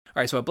All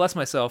right, so I bless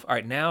myself. All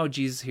right, now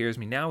Jesus hears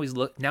me. Now he's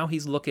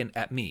looking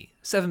at me.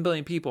 7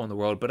 billion people in the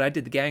world, but I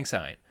did the gang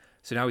sign,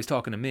 so now he's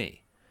talking to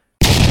me.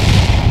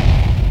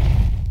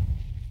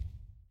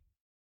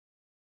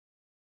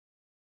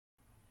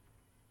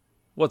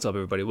 What's up,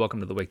 everybody?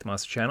 Welcome to the Wake the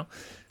Monster channel.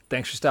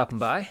 Thanks for stopping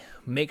by.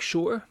 Make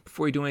sure,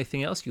 before you do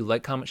anything else, you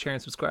like, comment, share,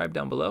 and subscribe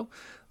down below.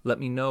 Let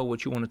me know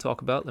what you want to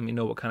talk about. Let me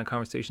know what kind of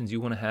conversations you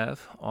want to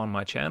have on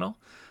my channel,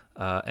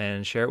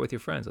 and share it with your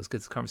friends. Let's get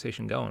this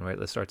conversation going, right?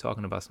 Let's start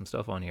talking about some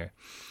stuff on here.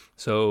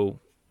 So,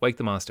 Wake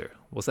the Monster.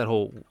 What's that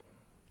whole...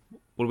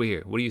 What are we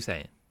here? What are you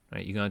saying?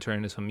 Right? You going to turn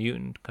into some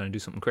mutant, going to do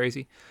something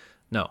crazy?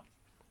 No.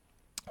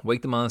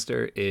 Wake the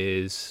Monster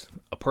is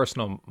a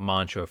personal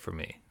mantra for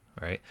me,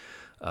 right?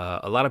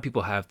 A lot of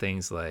people have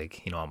things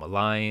like, I'm a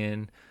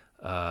lion,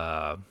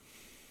 uh,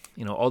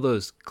 all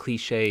those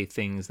cliche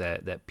things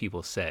that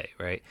people say,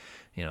 right?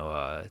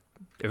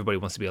 Everybody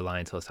wants to be a lion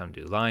until it's time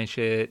to do lion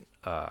shit.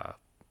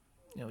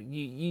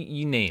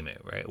 You name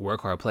it, right?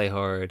 Work hard, play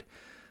hard.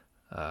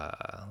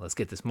 Let's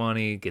get this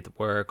money, get to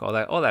work, all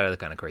that other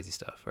kind of crazy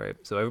stuff, right?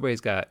 So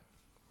everybody's got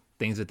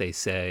things that they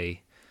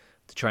say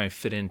to try and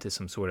fit into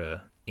some sort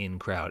of in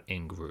crowd,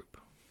 in group.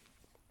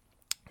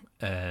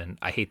 And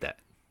I hate that.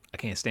 I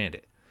can't stand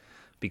it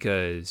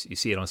because you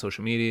see it on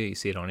social media, you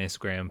see it on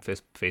Instagram,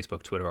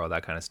 Facebook, Twitter, all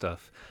that kind of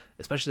stuff,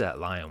 especially that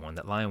lion one.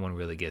 That lion one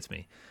really gets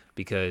me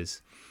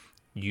because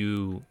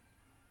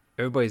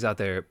everybody's out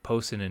there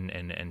posting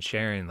and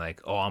sharing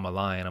like, oh, I'm a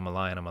lion, I'm a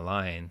lion, I'm a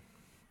lion.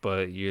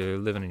 But you're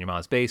living in your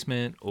mom's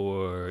basement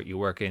or you're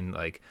working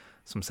like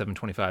some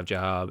 725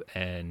 job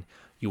and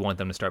you want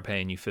them to start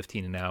paying you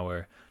 15 an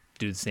hour to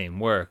do the same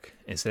work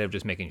instead of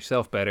just making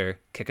yourself better,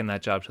 kicking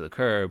that job to the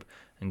curb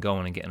and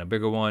going and getting a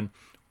bigger one,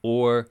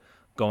 or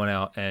going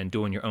out and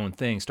doing your own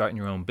thing, starting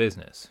your own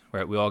business,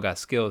 right? We all got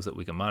skills that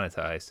we can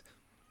monetize.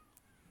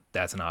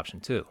 That's an option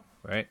too,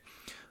 right?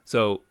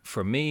 So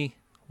for me,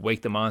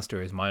 Wake the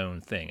Monster is my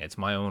own thing. It's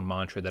my own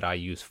mantra that I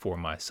use for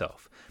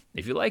myself.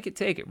 If you like it,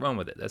 take it, run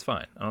with it. That's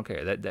fine. I don't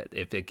care. That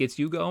if it gets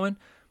you going,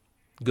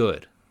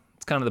 good.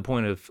 It's kind of the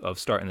point of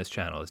starting this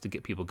channel, is to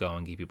get people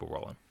going, keep people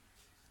rolling.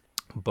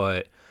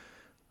 But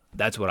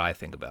that's what I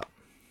think about.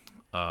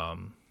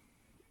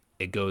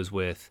 It goes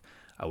with,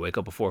 I wake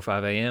up before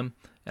 5 a.m.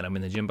 and I'm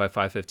in the gym by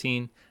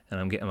 5:15 and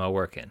I'm getting my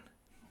work in.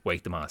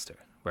 Wake the Monster,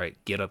 right?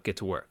 Get up, get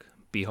to work.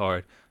 Be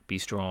hard, be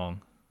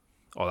strong,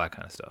 all that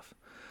kind of stuff.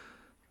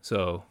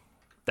 So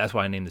that's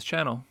why I named this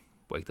channel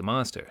Wake the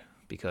Monster,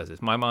 because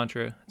it's my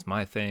mantra, it's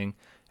my thing,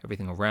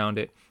 everything around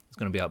it is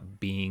going to be about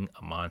being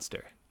a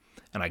monster.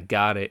 And I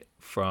got it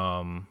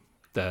from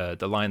the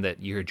line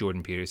that you hear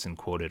Jordan Peterson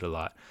quoted a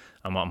lot.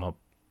 I'm going to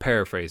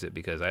paraphrase it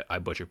because I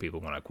butcher people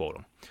when I quote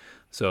them.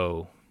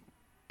 So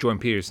Jordan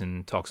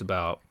Peterson talks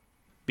about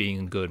being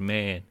a good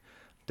man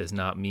does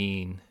not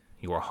mean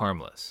you are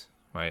harmless,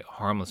 right? A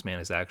harmless man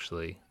is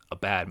actually a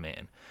bad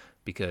man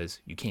because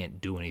you can't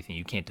do anything.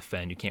 You can't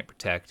defend. You can't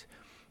protect.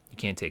 You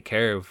can't take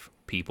care of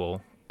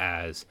people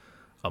as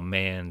a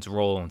man's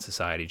role in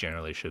society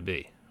generally should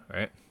be,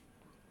 right?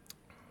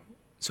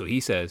 So he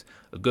says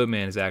a good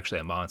man is actually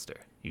a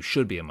monster. You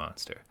should be a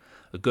monster.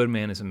 A good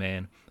man is a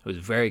man who is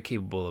very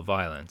capable of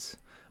violence,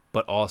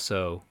 but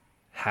also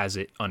has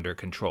it under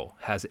control,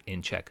 has it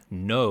in check,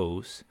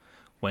 knows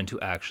when to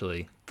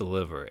actually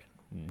deliver it,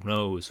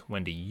 knows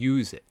when to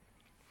use it.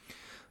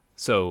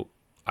 So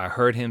I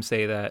heard him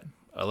say that.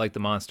 I like the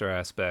monster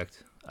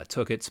aspect. I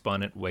took it,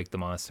 spun it, wake the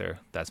monster.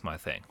 That's my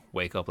thing.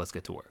 Wake up, let's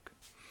get to work.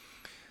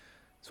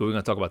 So what we're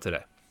going to talk about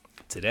today.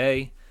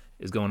 Today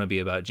is going to be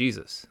about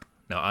Jesus.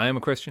 Now, I am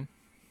a Christian.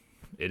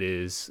 It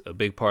is a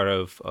big part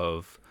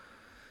of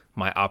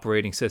my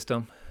operating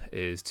system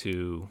is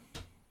to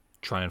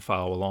try and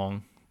follow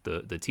along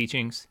the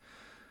teachings.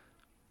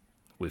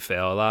 We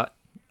fail a lot.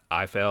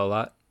 I fail a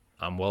lot.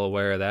 I'm well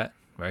aware of that,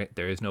 right?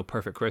 There is no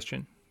perfect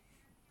Christian.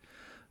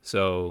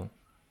 So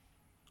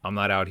I'm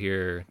not out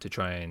here to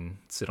try and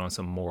sit on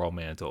some moral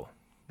mantle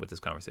with this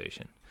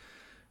conversation.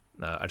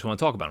 I just want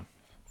to talk about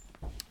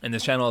them. And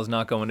this channel is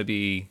not going to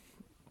be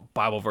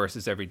Bible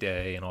verses every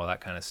day and all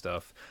that kind of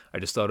stuff. I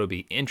just thought it would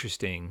be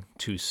interesting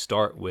to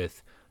start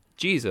with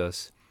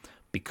Jesus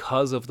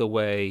because of the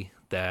way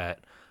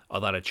that a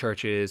lot of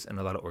churches and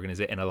a lot of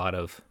organizations and a lot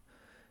of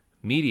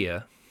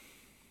media,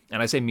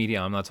 and I say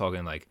media, I'm not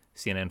talking like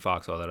CNN,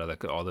 Fox,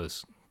 all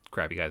those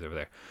crappy guys over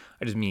there.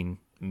 I just mean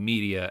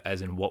media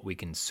as in what we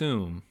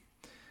consume.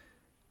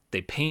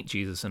 They paint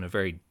Jesus in a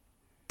very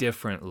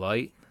different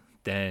light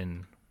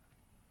than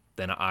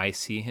I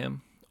see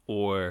him,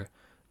 or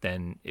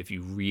than if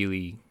you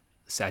really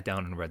sat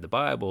down and read the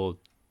Bible,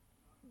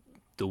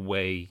 the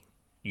way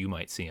you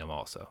might see him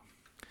also.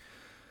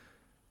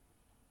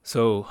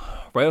 So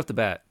right off the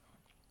bat,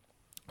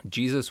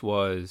 Jesus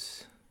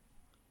was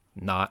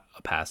not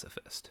a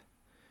pacifist.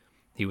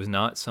 He was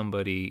not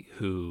somebody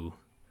who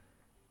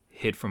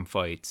hid from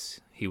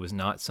fights. He was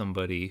not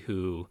somebody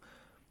who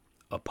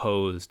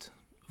opposed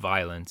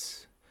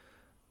violence.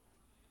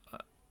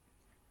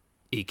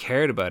 He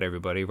cared about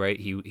everybody, right?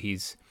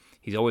 He's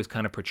always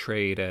kind of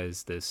portrayed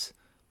as this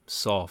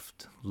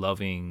soft,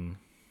 loving,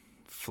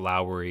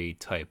 flowery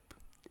type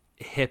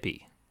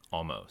hippie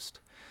almost.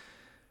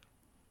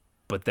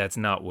 But that's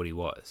not what he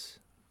was.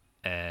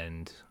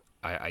 And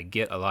I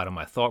get a lot of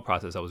my thought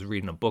process. I was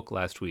reading a book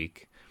last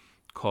week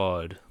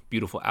called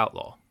Beautiful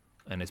Outlaw,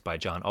 and it's by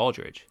John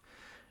Aldridge.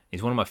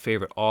 He's one of my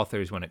favorite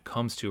authors when it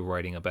comes to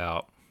writing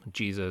about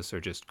Jesus or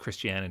just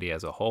Christianity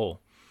as a whole.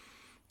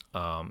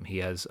 He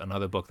has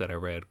another book that I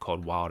read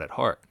called Wild at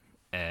Heart,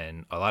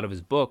 and a lot of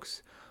his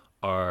books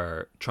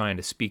are trying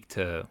to speak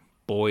to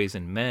boys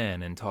and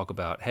men and talk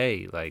about,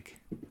 hey, like,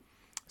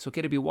 it's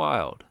okay to be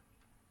wild.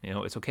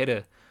 It's okay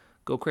to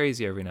go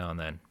crazy every now and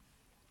then.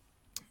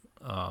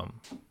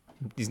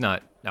 He's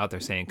not out there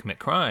saying commit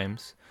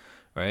crimes,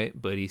 right?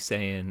 But he's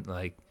saying,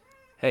 like,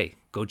 hey,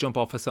 go jump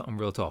off of something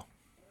real tall.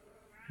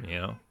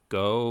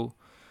 Go,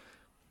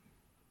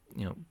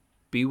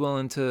 be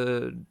willing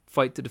to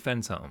fight to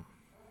defend something,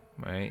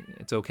 right?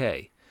 It's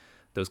okay.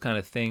 Those kind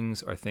of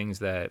things are things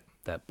that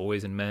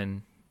boys and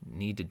men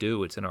need to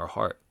do. It's in our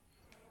heart,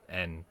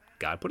 and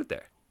God put it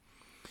there.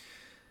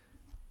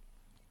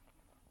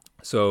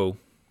 So,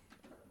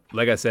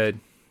 like I said,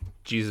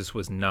 Jesus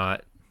was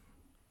not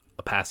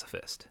a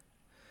pacifist.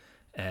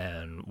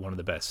 And one of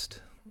the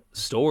best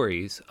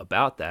stories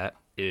about that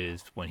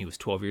is when he was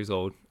 12 years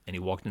old and he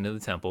walked into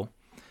the temple,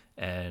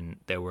 and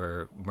there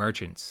were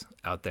merchants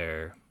out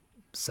there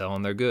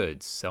selling their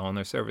goods, selling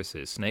their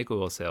services, snake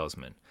oil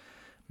salesmen.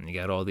 And you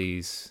got all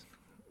these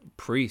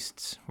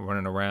priests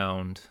running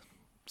around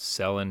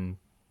selling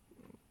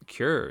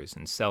cures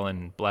and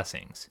selling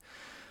blessings.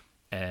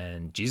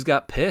 And Jesus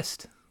got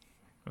pissed,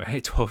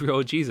 right?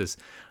 12-year-old Jesus,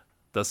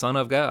 the Son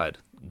of God,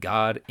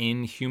 God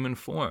in human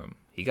form.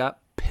 He got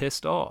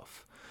pissed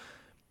off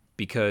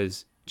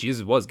because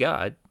Jesus was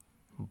God,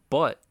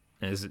 but,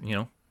 as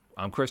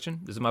I'm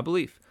Christian, this is my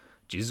belief.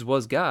 Jesus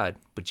was God,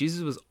 but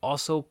Jesus was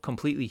also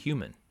completely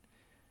human.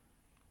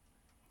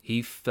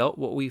 He felt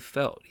what we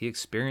felt. He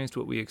experienced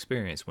what we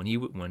experienced.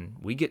 When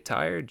we get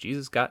tired,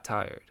 Jesus got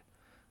tired,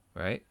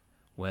 right?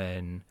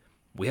 When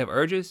we have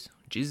urges,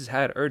 Jesus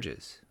had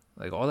urges.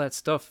 Like, all that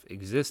stuff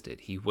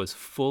existed. He was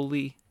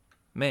fully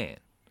man.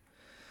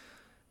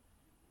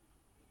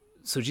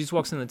 So Jesus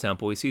walks in the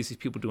temple. He sees these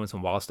people doing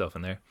some wild stuff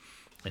in there,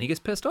 and he gets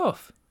pissed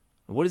off.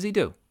 What does he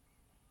do?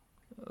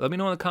 Let me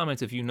know in the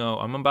comments if you know.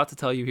 I'm about to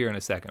tell you here in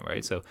a second,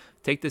 right? So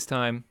take this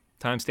time,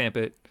 timestamp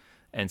it,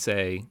 and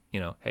say,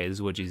 hey, this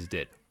is what Jesus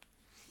did.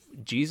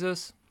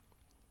 Jesus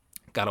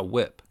got a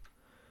whip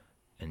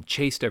and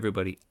chased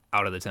everybody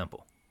out of the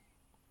temple.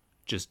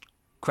 Just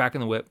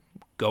cracking the whip,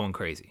 going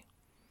crazy.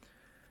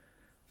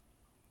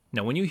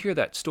 Now, when you hear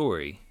that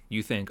story,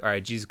 you think, all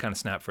right, Jesus kind of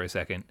snapped for a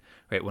second,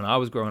 right? When I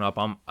was growing up,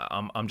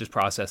 I'm just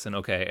processing,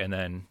 okay, and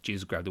then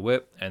Jesus grabbed the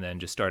whip and then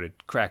just started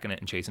cracking it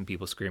and chasing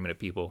people, screaming at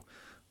people,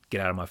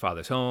 get out of my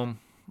father's home,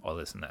 all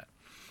this and that.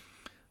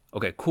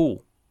 Okay,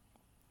 cool.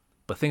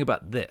 But think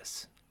about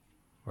this,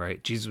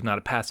 right? Jesus was not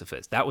a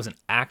pacifist. That was an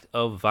act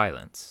of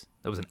violence.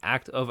 That was an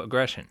act of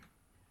aggression.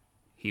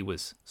 He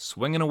was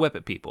swinging a whip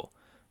at people.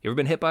 You ever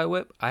been hit by a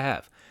whip? I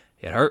have.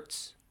 It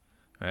hurts,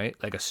 right?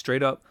 Like a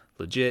straight up,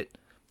 legit,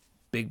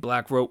 big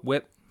black rope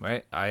whip,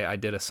 right? I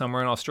did a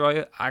summer in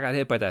Australia. I got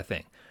hit by that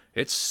thing.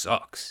 It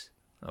sucks,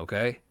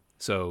 okay?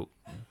 So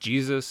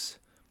Jesus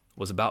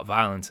was about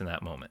violence in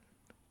that moment.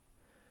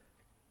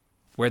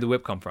 Where'd the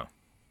whip come from?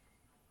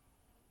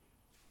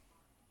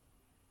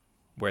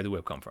 Where'd the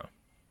whip come from?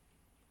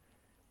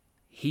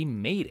 He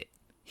made it.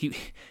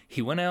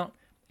 He went out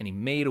and he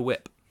made a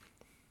whip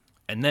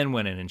and then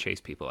went in and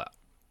chased people out.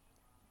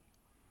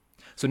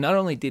 So not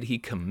only did he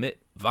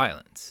commit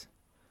violence,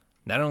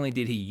 not only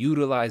did he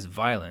utilize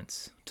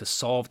violence to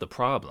solve the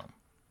problem,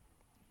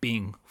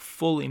 being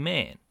fully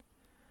man,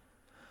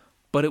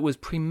 but it was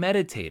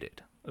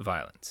premeditated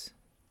violence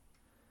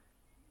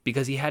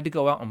because he had to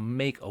go out and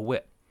make a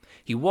whip.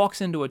 He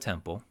walks into a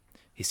temple.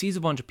 He sees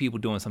a bunch of people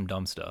doing some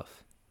dumb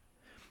stuff.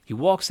 He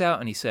walks out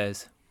and he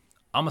says,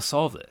 I'm going to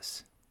solve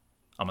this.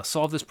 I'm going to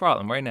solve this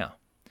problem right now.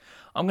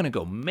 I'm going to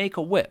go make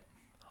a whip.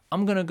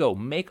 I'm going to go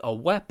make a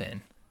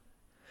weapon,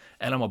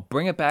 and I'm going to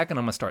bring it back and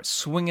I'm going to start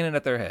swinging it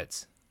at their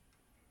heads.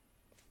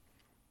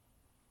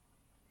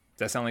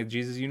 Does that sound like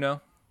Jesus you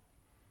know?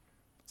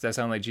 Does that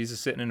sound like Jesus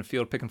sitting in a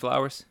field picking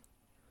flowers?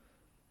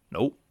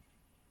 Nope.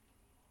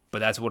 But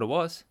that's what it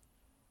was.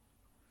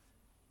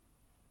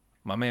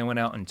 My man went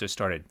out and just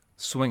started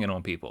swinging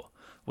on people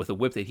with a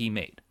whip that he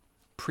made.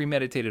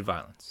 Premeditated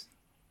violence.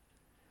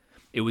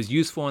 It was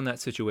useful in that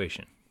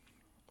situation.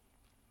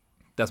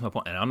 That's my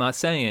point. And I'm not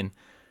saying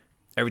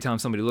every time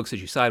somebody looks at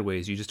you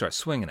sideways, you just start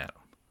swinging at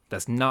them.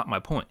 That's not my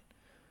point.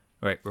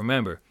 Right?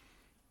 Remember,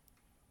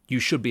 you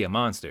should be a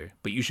monster,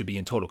 but you should be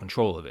in total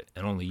control of it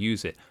and only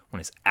use it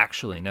when it's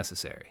actually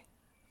necessary.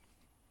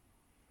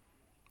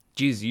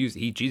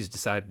 Jesus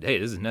decided, hey,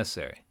 this is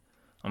necessary.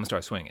 I'm going to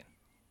start swinging.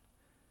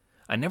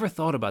 I never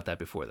thought about that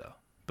before, though.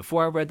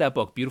 Before I read that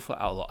book, Beautiful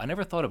Outlaw, I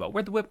never thought about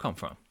where'd the whip come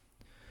from,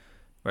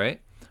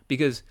 right?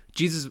 Because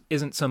Jesus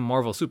isn't some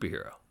Marvel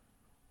superhero.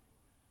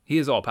 He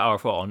is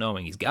all-powerful,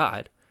 all-knowing. He's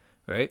God,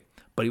 right?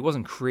 But he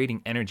wasn't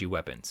creating energy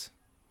weapons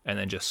and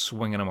then just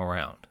swinging them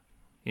around.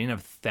 He didn't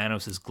have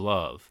Thanos'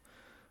 glove.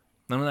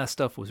 None of that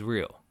stuff was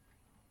real.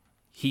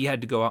 He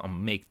had to go out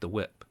and make the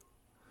whip.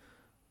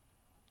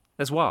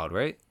 That's wild,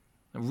 right?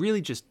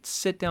 Really just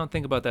sit down and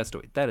think about that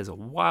story. That is a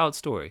wild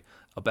story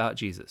about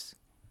Jesus.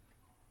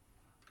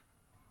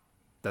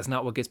 That's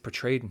not what gets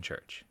portrayed in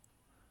church.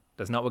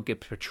 That's not what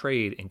gets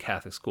portrayed in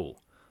Catholic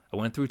school. I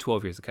went through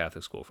 12 years of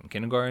Catholic school, from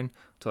kindergarten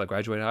till I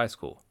graduated high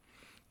school.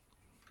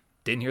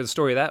 Didn't hear the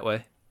story that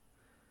way.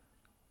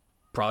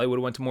 Probably would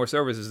have went to more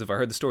services if I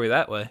heard the story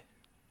that way.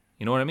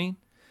 You know what I mean?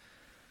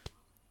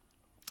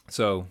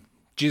 So,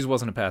 Jesus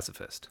wasn't a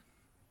pacifist.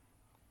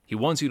 He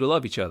wants you to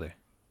love each other.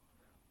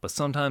 But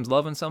sometimes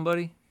loving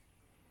somebody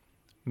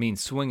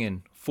means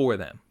swinging for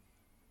them.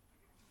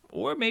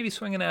 Or maybe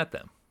swinging at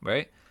them,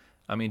 right?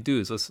 I mean,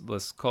 dudes,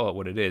 let's call it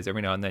what it is.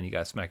 Every now and then you got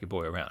to smack your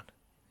boy around,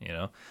 you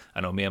know?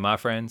 I know me and my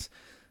friends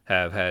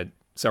have had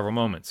several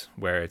moments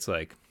where it's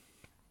like,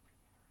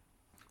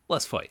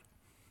 let's fight.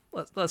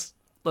 Let's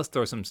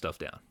throw some stuff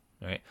down,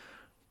 right?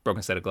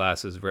 Broken set of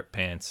glasses, ripped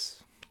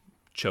pants,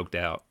 choked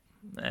out.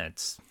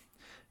 It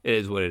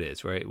is what it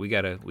is, right? We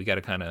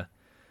gotta kind of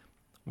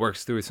work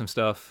through some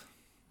stuff.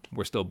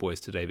 We're still boys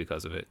today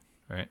because of it,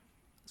 right?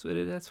 So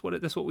that's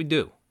what we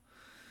do.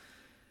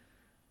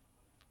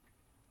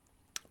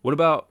 What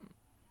about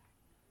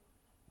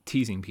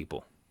teasing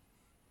people?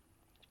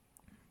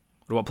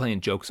 What about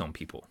playing jokes on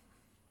people?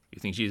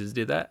 You think Jesus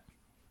did that?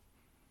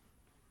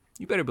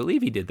 You better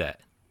believe he did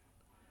that.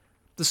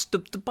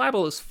 The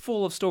Bible is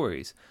full of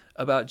stories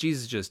about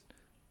Jesus just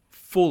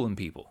fooling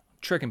people,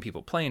 tricking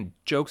people, playing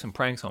jokes and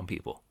pranks on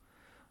people.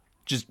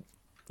 Just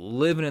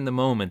living in the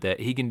moment that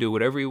he can do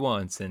whatever he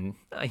wants. And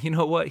you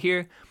know what?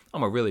 Here,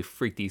 I'm going to really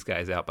freak these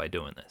guys out by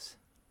doing this.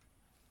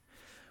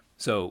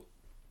 So,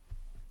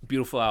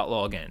 Beautiful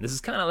Outlaw again. This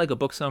is kind of like a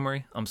book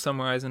summary. I'm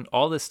summarizing.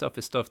 All this stuff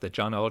is stuff that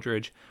John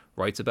Eldredge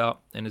writes about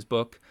in his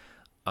book.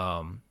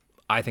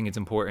 I think it's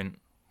important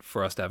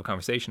for us to have a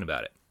conversation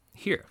about it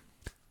here.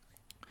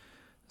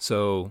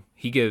 So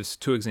he gives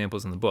two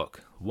examples in the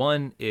book.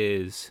 One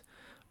is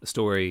a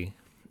story,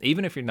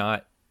 even if you're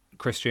not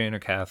Christian or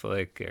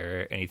Catholic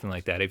or anything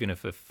like that, even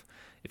if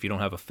you don't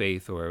have a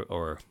faith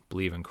or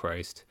believe in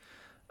Christ,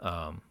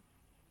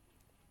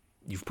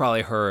 you've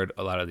probably heard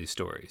a lot of these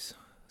stories.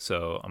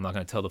 So I'm not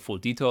going to tell the full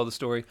detail of the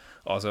story.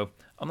 Also,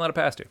 I'm not a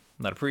pastor.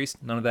 I'm not a priest.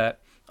 None of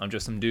that. I'm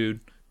just some dude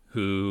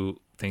who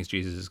thinks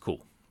Jesus is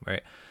cool,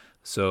 right?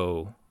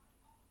 So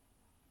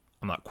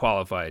I'm not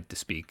qualified to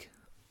speak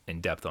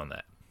in depth on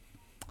that.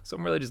 So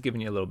I'm really just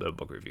giving you a little bit of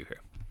book review here.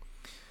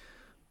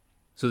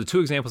 So the two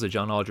examples that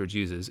John Eldredge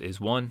uses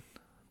is one,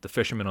 the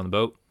fishermen on the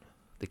boat.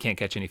 They can't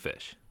catch any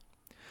fish.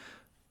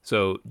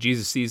 So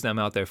Jesus sees them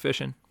out there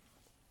fishing.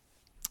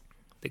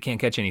 They can't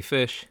catch any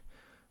fish.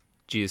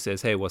 Jesus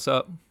says, hey, what's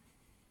up?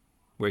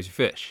 Where's your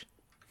fish?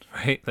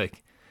 Right?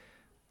 Like,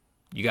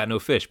 you got no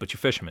fish, but you're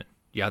fishermen.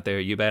 You out there,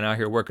 you've been out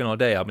here working all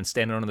day. I've been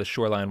standing on the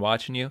shoreline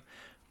watching you.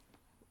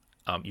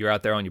 You're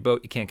out there on your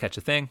boat. You can't catch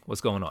a thing.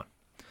 What's going on?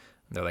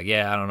 And they're like,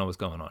 yeah, I don't know what's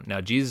going on. Now,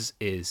 Jesus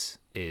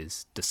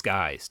is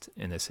disguised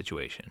in this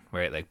situation,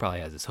 right? Like, probably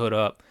has his hood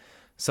up,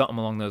 something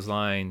along those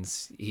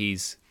lines.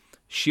 He's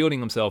shielding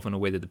himself in a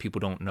way that the people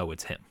don't know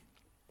it's him.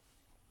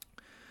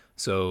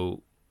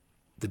 So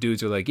the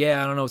dudes are like,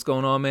 yeah, I don't know what's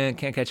going on, man.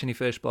 Can't catch any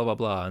fish, blah, blah,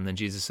 blah. And then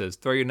Jesus says,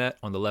 throw your net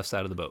on the left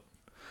side of the boat.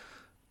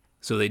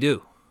 So they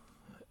do.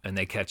 And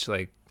they catch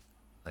like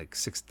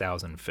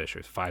 6,000 fish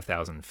or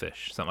 5,000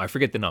 fish. Something. I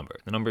forget the number.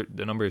 The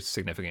number is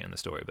significant in the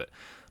story, but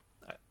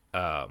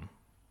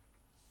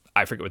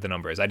I forget what the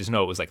number is. I just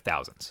know it was like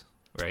thousands,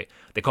 right?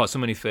 They caught so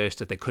many fish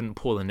that they couldn't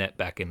pull the net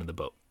back into the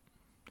boat.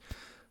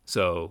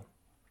 So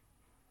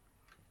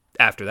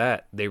after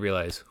that, they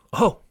realize,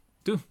 oh,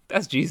 dude,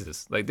 that's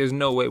Jesus. Like, there's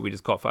no way we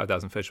just caught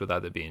 5,000 fish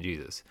without it being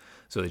Jesus.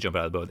 So they jump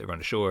out of the boat, they run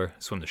to shore,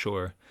 swim to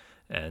shore,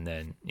 and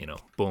then,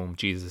 boom,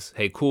 Jesus,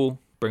 hey, cool,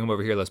 bring him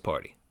over here, let's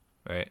party,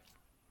 right?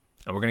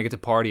 And we're going to get to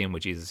partying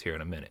with Jesus here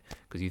in a minute.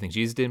 Because you think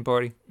Jesus didn't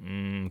party?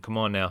 Come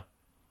on now.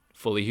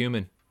 Fully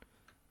human.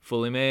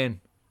 Fully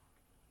man.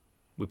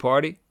 We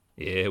party?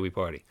 Yeah, we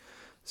party.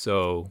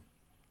 So,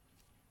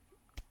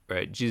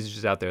 right, Jesus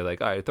is out there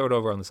like, all right, throw it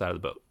over on the side of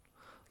the boat.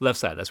 Left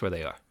side, that's where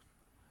they are.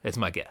 That's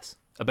my guess.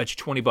 I bet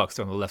you $20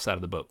 they're on the left side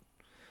of the boat.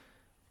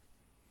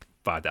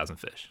 5,000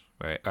 fish,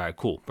 right? All right,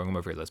 cool. Bring them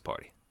over here. Let's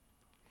party.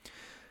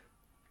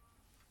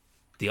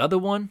 The other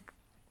one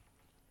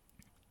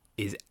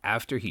is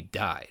after he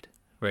died,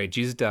 right?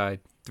 Jesus died.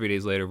 3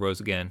 days later, rose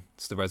again.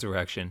 It's the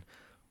resurrection.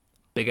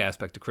 Big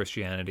aspect of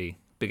Christianity.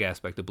 Big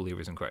aspect of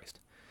believers in Christ.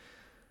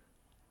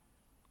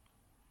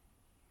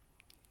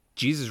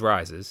 Jesus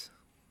rises,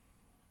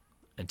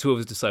 and two of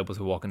his disciples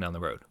are walking down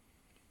the road.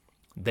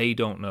 They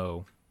don't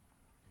know.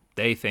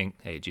 They think,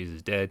 hey, Jesus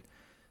is dead.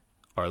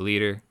 Our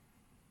leader,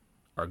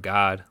 our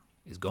God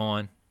is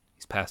gone.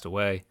 He's passed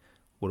away.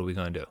 What are we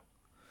going to do?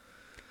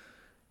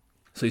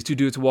 So these two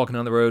dudes are walking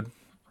down the road.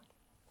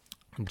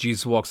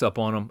 Jesus walks up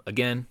on them,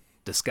 again,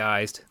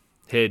 disguised,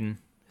 hidden,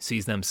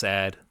 sees them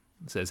sad,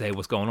 says, hey,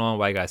 what's going on?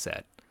 Why are you guys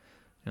sad?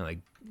 Like,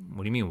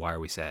 what do you mean, why are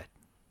we sad?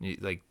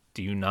 Like,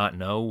 Do you not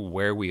know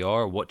where we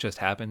are? What just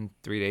happened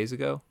 3 days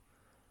ago?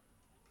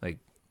 Like,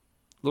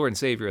 Lord and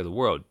Savior of the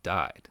world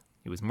died.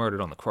 He was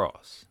murdered on the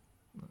cross.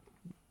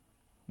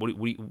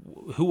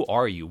 Who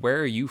are you? Where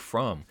are you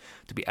from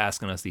to be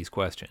asking us these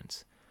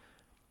questions?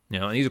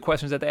 And these are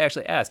questions that they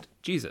actually asked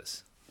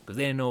Jesus because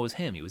they didn't know it was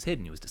him. He was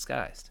hidden. He was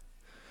disguised.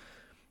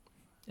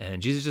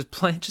 And Jesus just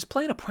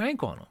playing a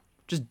prank on them,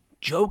 just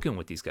joking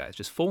with these guys,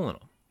 just fooling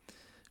them.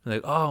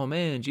 Like, oh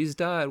man, Jesus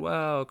died.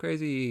 Wow,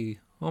 crazy.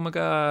 Oh my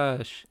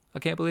gosh, I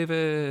can't believe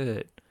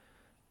it.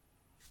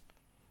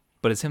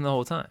 But it's him the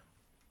whole time,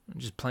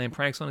 just playing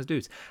pranks on his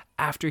dudes.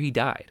 After he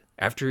died,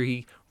 after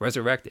he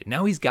resurrected,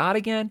 now he's God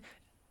again,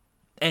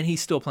 and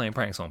he's still playing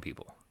pranks on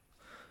people.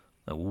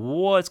 Like,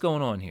 what's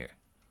going on here,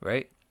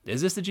 right?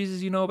 Is this the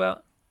Jesus you know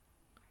about?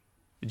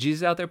 Is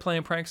Jesus out there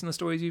playing pranks in the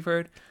stories you've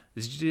heard?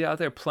 Is Jesus out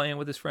there playing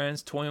with his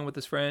friends, toying with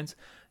his friends,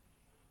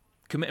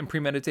 committing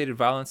premeditated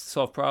violence to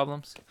solve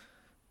problems?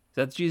 Is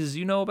that the Jesus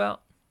you know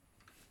about?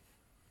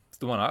 It's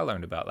the one I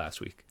learned about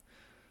last week.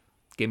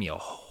 Gave me a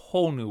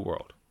whole new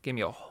world. Gave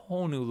me a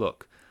whole new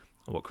look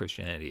at what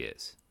Christianity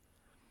is.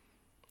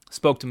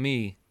 Spoke to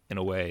me in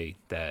a way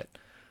that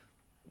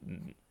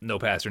no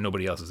pastor,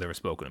 nobody else has ever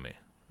spoken to me,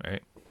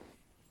 right?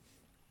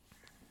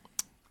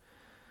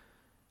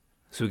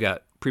 So we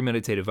got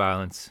premeditated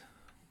violence.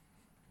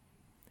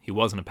 He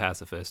wasn't a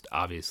pacifist,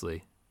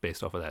 obviously,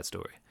 based off of that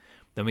story.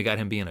 Then we got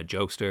him being a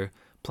jokester,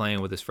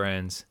 playing with his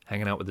friends,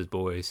 hanging out with his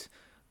boys.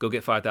 Go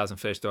get 5,000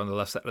 fish, throw on the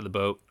left side of the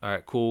boat. All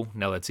right, cool.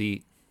 Now let's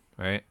eat,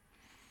 right?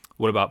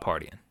 What about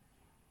partying?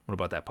 What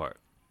about that part?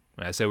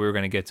 I said we were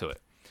going to get to it.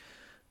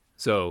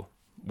 So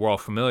we're all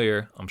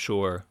familiar, I'm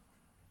sure,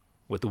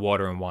 with the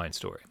water and wine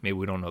story. Maybe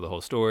we don't know the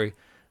whole story,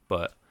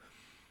 but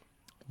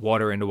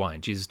water into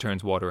wine. Jesus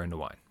turns water into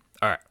wine.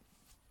 All right.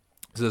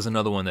 So there's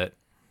another one that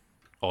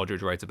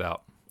Aldridge writes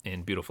about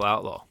in Beautiful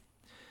Outlaw.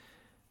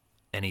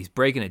 And he's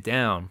breaking it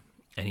down,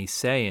 and he's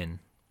saying,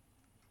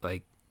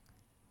 like,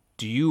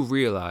 do you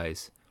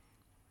realize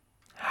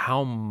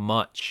how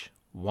much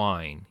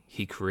wine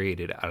he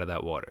created out of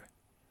that water?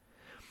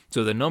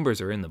 So the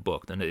numbers are in the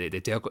book. And they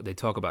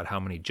talk about how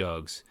many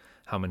jugs,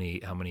 how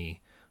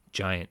many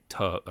giant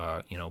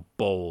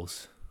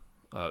bowls.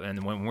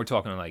 And when we're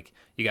talking, like,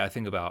 you got to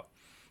think about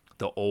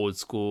the old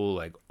school,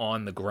 like,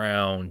 on the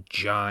ground,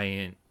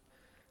 giant.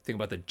 Think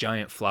about the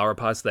giant flower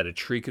pots that a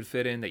tree could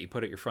fit in that you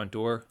put at your front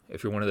door.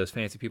 If you're one of those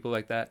fancy people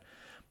like that,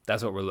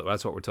 that's what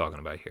we're talking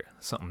about here.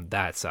 Something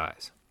that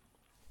size,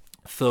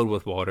 filled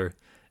with water,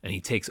 and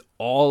he takes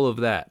all of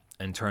that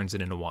and turns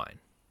it into wine.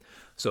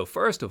 So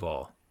first of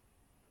all,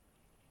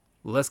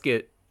 let's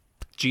get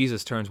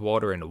Jesus turns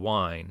water into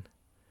wine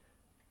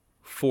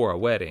for a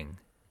wedding.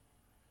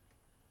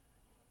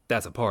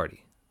 That's a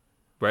party,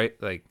 right?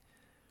 Like,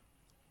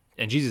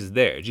 and Jesus is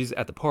there. Jesus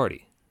at the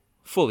party,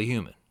 fully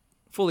human,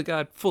 fully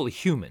God, fully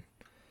human,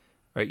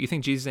 right? You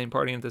think Jesus ain't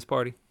partying at this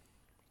party?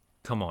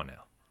 Come on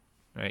now,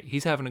 right?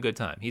 He's having a good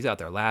time. He's out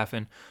there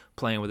laughing,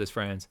 playing with his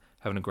friends,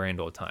 having a grand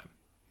old time.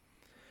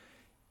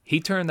 He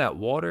turned that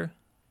water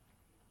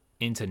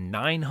into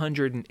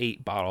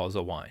 908 bottles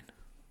of wine.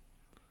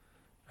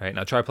 Right,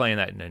 now try playing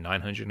that into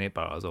 908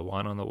 bottles of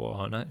wine on the wall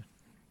all night.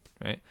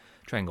 Right?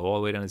 Try and go all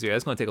the way down to zero.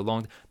 That's going to take a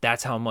long time.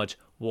 That's how much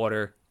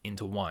water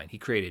into wine. He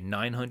created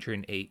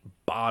 908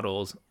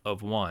 bottles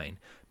of wine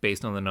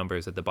based on the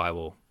numbers that the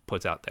Bible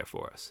puts out there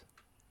for us.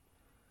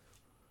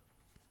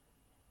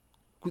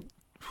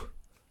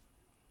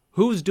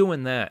 Who's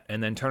doing that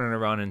and then turning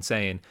around and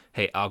saying,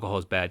 hey,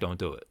 alcohol's bad, don't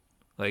do it?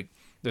 Like,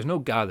 there's no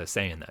God that's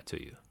saying that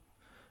to you.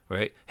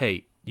 Right?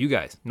 Hey, you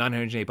guys,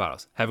 908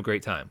 bottles, have a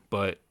great time.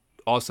 But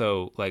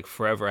also, like,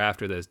 forever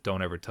after this,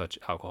 don't ever touch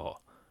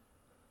alcohol.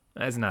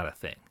 That's not a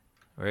thing,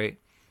 right?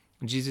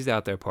 Jesus is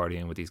out there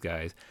partying with these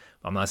guys.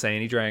 I'm not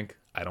saying he drank.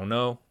 I don't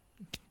know.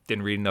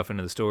 Didn't read enough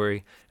into the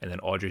story. And then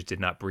Aldridge did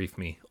not brief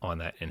me on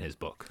that in his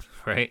book,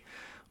 right?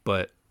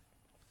 But,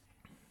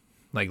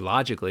 like,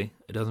 logically,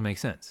 it doesn't make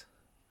sense.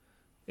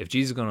 If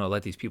Jesus is going to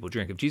let these people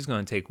drink, if Jesus is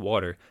going to take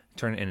water,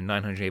 turn it into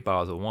 908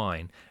 bottles of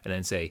wine, and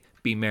then say,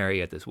 be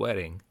merry at this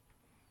wedding,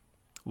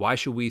 why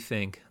should we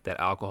think that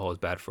alcohol is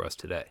bad for us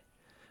today?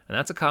 And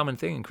that's a common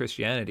thing in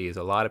Christianity, is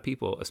a lot of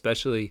people,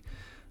 especially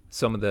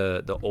some of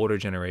the older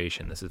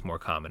generation, this is more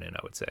common in, I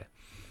would say,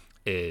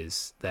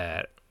 is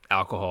that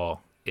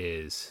alcohol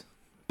is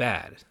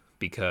bad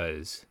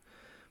because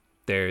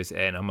there's,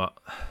 and I'm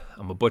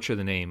a butcher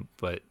the name,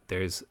 but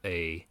there's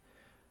a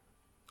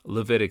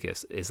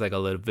Leviticus. It's like a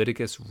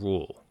Leviticus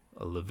rule,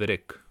 a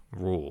Levitic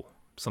rule,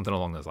 something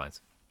along those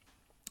lines.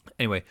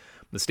 Anyway,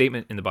 the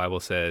statement in the Bible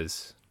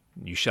says,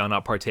 you shall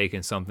not partake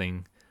in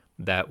something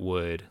that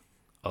would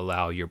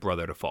allow your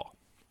brother to fall.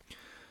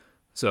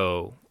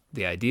 So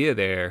the idea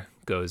there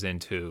goes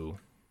into,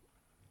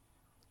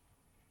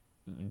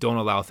 don't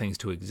allow things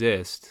to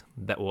exist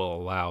that will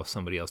allow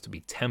somebody else to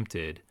be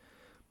tempted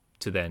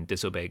to then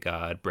disobey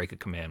God, break a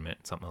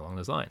commandment, something along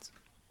those lines.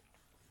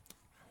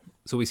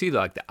 So we see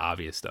like the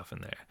obvious stuff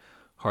in there.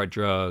 Hard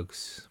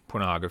drugs,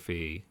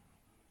 pornography,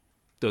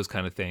 those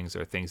kind of things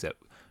are things that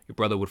your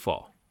brother would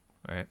fall,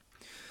 right?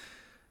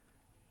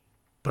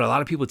 But a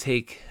lot of people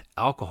take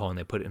alcohol and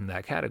they put it in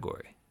that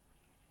category.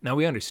 Now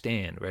we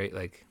understand, right?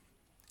 Like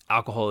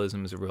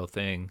alcoholism is a real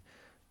thing.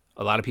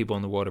 A lot of people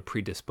in the world are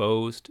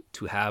predisposed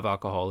to have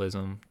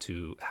alcoholism,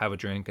 to have a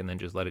drink and then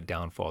just let it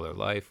downfall their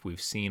life.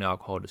 We've seen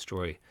alcohol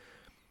destroy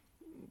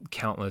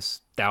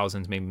countless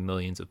thousands, maybe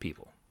millions of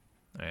people.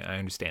 Right? I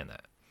understand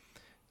that.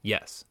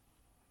 Yes,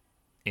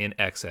 in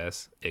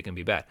excess, it can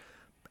be bad,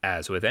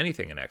 as with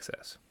anything in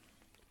excess.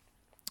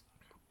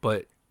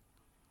 But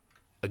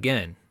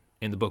again,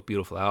 in the book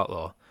Beautiful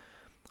Outlaw,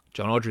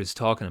 John Aldridge is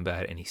talking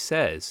about it, and he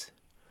says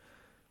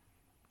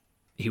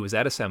he was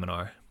at a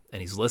seminar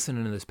and he's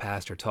listening to this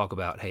pastor talk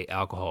about, hey,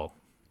 alcohol,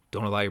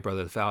 don't allow your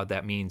brother to fall.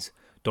 That means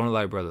don't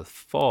allow your brother to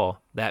fall.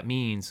 That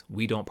means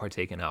we don't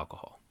partake in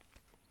alcohol.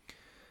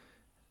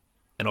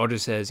 And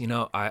Aldridge says,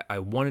 I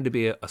wanted to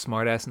be a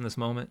smartass in this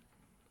moment.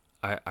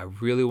 I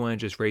really want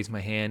to just raise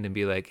my hand and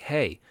be like,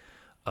 hey,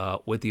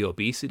 with the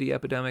obesity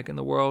epidemic in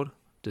the world,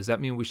 does that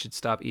mean we should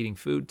stop eating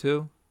food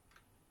too?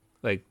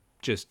 Like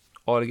just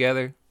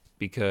altogether,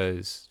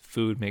 because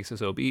food makes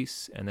us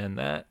obese and then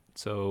that.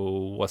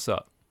 So what's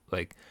up?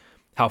 Like,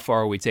 how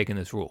far are we taking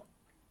this rule?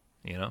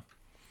 The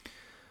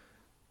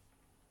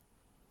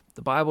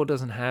Bible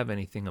doesn't have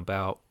anything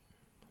about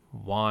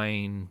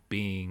wine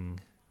being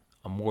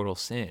a mortal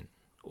sin,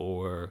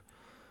 or,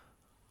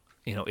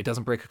 it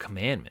doesn't break a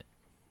commandment,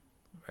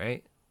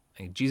 right?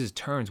 Like Jesus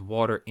turns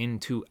water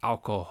into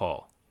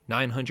alcohol,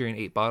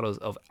 908 bottles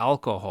of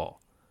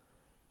alcohol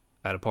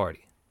at a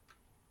party.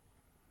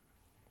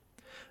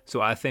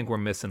 So I think we're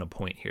missing a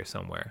point here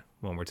somewhere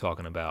when we're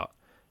talking about,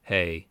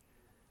 hey,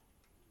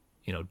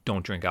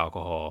 don't drink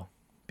alcohol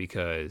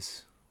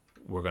because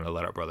we're going to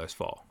let our brothers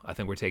fall. I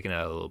think we're taking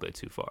that a little bit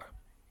too far.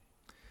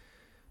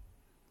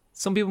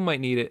 Some people might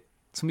need it.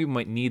 Some people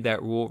might need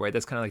that rule, right?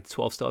 That's kind of like the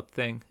 12-step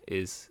thing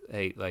is,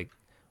 hey, like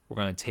we're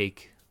going to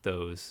take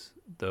those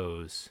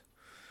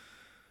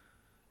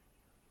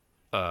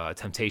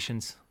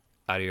temptations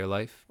out of your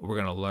life. We're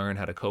going to learn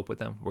how to cope with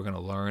them. We're going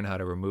to learn how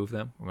to remove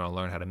them. We're going to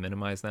learn how to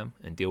minimize them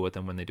and deal with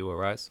them when they do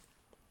arise.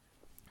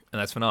 And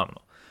that's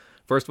phenomenal.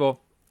 First of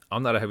all,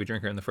 I'm not a heavy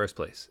drinker in the first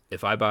place.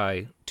 If I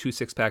buy 2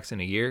 6-packs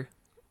in a year,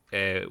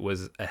 it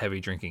was a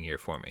heavy drinking year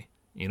for me.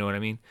 You know what I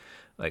mean?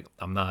 Like,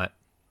 I'm not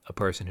a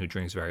person who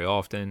drinks very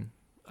often.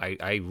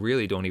 I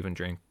really don't even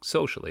drink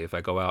socially. If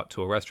I go out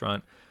to a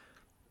restaurant,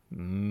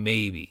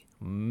 maybe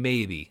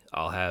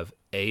I'll have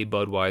a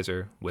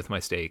Budweiser with my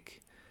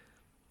steak.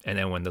 And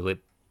then when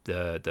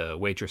the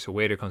waitress or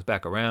waiter comes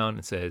back around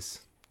and says,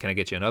 can I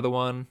get you another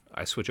one?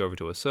 I switch over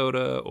to a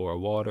soda or a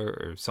water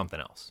or something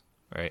else,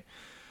 right?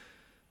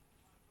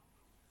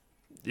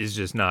 It's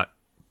just not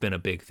been a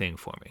big thing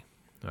for me.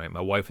 All right,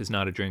 my wife is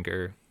not a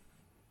drinker,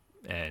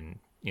 and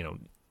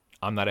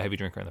I'm not a heavy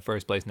drinker in the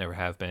first place. Never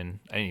have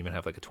been. I didn't even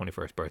have like a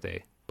 21st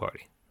birthday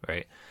party,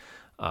 right?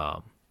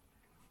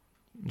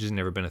 Just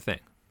never been a thing.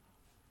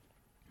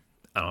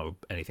 I don't have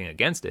anything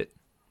against it.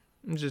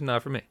 It's just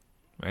not for me,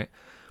 right?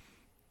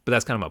 But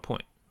that's kind of my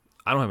point.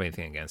 I don't have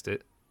anything against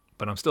it,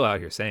 but I'm still out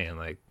here saying,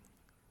 like,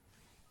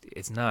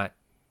 it's not.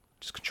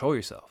 Just control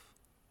yourself,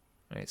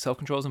 right?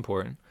 Self-control is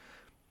important.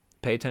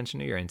 Pay attention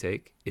to your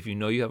intake. If you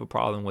know you have a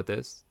problem with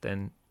this,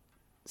 then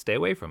stay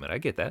away from it. I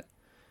get that,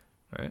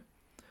 right?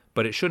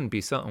 But it shouldn't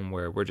be something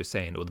where we're just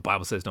saying, well, the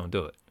Bible says don't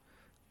do it,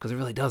 because it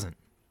really doesn't.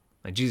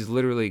 Like, Jesus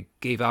literally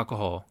gave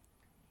alcohol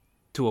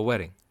to a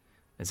wedding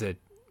and said,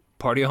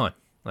 party on.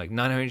 Like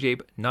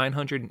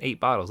 908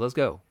 bottles. Let's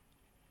go.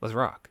 Let's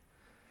rock.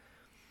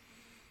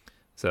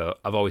 So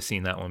I've always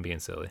seen that one being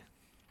silly.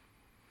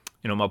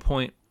 My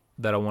point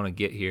that I want to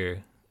get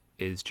here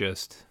is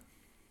just,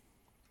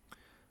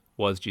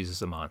 was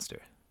Jesus a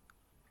monster?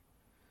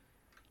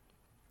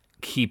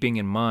 Keeping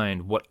in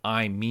mind what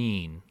I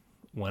mean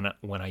when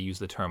I use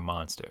the term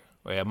monster.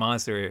 Right? A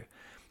monster,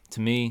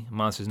 to me, a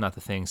monster is not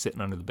the thing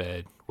sitting under the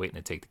bed waiting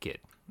to take the kid.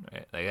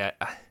 Right? Like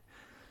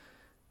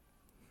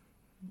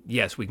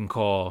yes, we can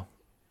call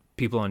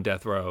people on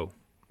death row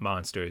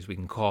monsters. We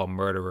can call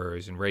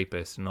murderers and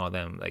rapists and all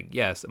them. Like,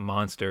 yes, a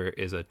monster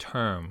is a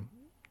term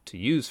to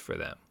use for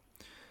them.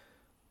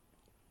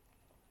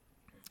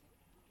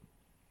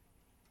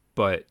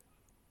 But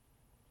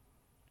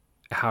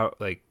how,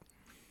 like,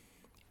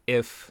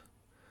 if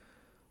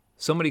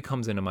somebody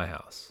comes into my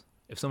house,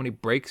 if somebody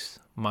breaks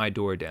my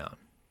door down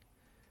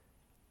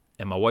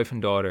and my wife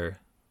and daughter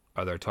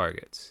are their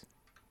targets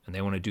and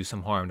they want to do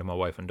some harm to my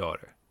wife and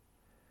daughter,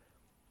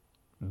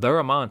 they're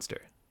a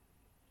monster.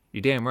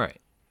 You're damn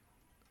right.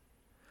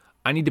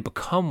 I need to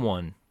become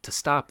one to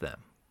stop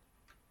them.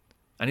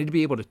 I need to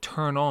be able to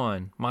turn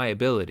on my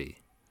ability.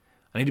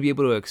 I need to be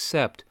able to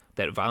accept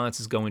that violence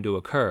is going to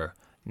occur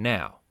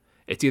now.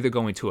 It's either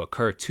going to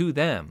occur to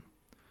them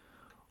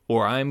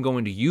or I'm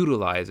going to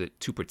utilize it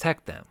to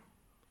protect them.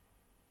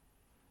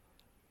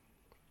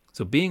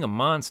 So being a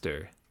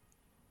monster,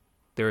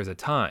 there is a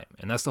time,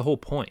 and that's the whole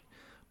point.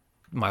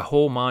 My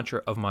whole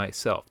mantra of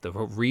myself, the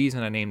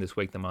reason I named this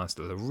Wake the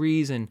Monster, the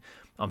reason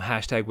I'm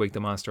hashtag Wake the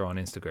Monster on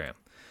Instagram,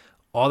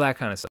 all that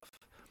kind of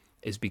stuff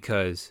is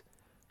because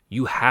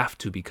you have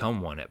to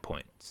become one at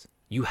points.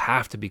 You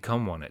have to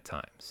become one at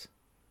times.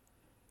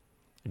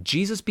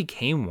 Jesus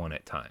became one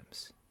at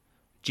times.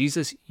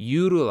 Jesus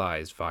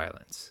utilized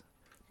violence,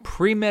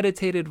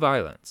 premeditated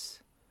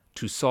violence,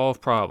 to solve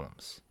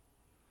problems.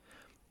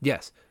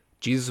 Yes,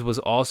 Jesus was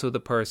also the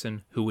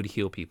person who would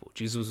heal people.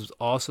 Jesus was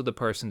also the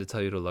person to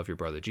tell you to love your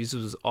brother.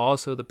 Jesus was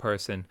also the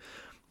person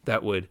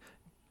that would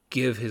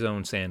give his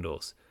own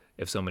sandals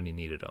if somebody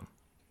needed them,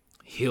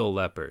 heal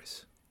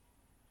lepers,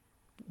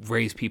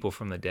 raise people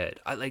from the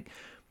dead.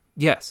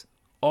 Yes,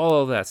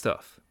 all of that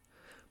stuff.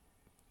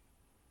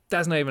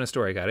 That's not even a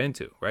story I got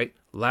into, right?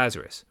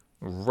 Lazarus,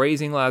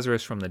 raising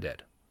Lazarus from the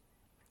dead,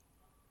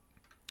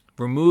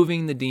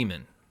 removing the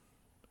demon.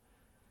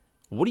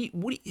 What do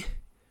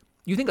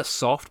you think a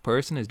soft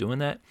person is doing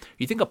that?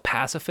 You think a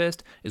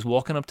pacifist is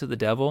walking up to the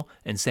devil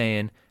and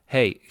saying,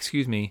 "Hey,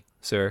 excuse me,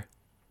 sir,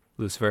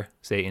 Lucifer,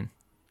 Satan,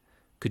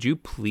 could you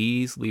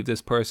please leave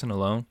this person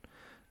alone?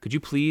 Could you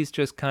please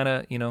just kind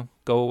of,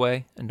 go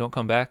away and don't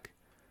come back?"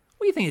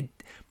 What do you think?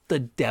 The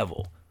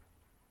devil,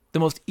 the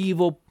most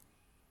evil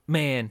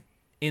man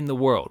in the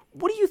world,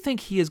 what do you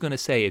think he is going to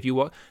say if you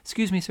walk?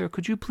 "Excuse me, sir,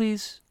 could you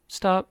please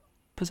stop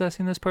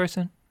possessing this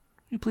person?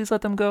 Could you please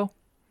let them go?"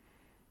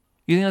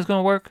 You think that's going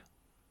to work?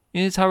 You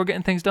think that's how we're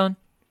getting things done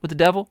with the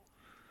devil?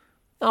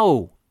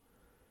 No.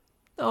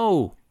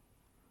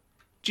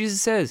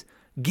 Jesus says,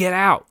 "Get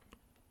out.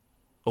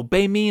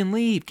 Obey me and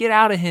leave. Get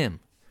out of him."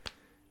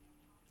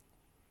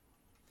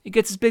 He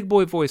gets his big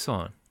boy voice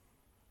on.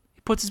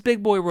 He puts his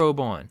big boy robe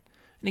on.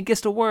 And he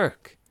gets to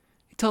work.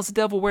 He tells the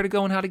devil where to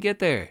go and how to get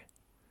there.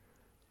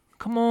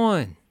 Come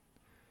on.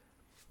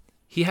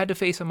 He had to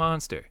face a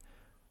monster.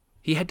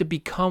 He had to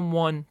become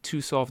one to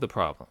solve the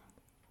problem.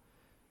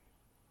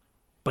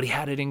 But he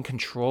had it in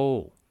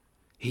control.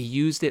 He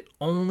used it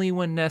only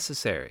when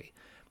necessary.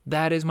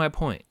 That is my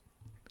point.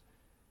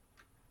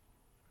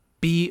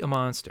 Be a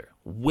monster.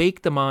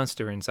 Wake the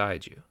monster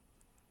inside you.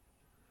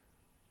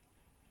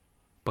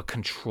 But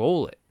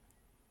control it.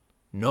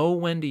 Know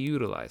when to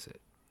utilize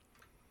it.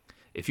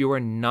 If you are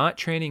not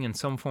training in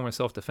some form of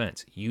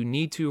self-defense, you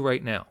need to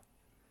right now.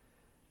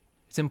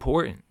 It's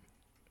important,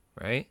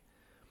 right?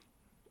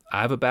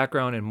 I have a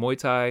background in Muay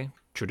Thai,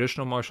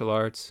 traditional martial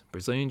arts,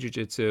 Brazilian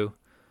Jiu-Jitsu,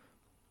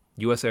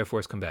 U.S. Air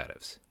Force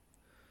combatives.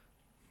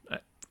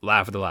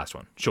 Laugh at the last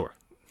one. Sure,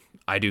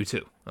 I do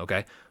too,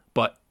 okay?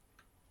 But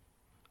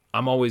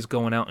I'm always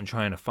going out and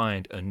trying to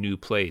find a new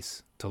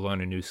place to learn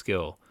a new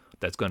skill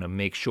that's going to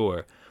make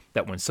sure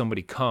that when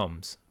somebody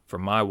comes for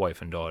my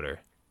wife and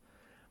daughter,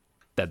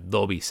 that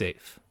they'll be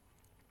safe.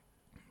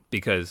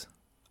 Because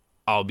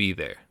I'll be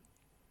there.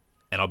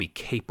 And I'll be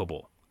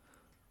capable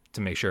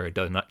to make sure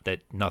that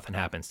nothing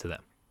happens to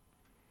them.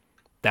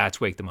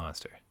 That's Wake the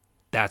Monster.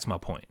 That's my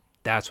point.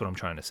 That's what I'm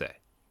trying to say.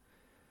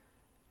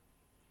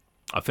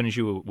 I'll finish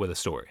you with a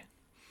story.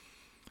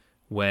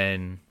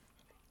 When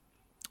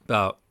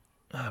about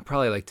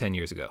probably like 10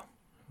 years ago,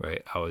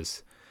 right? I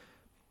was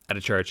at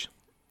a church,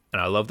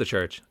 and I love the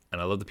church,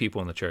 and I love the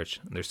people in the church.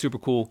 And they're super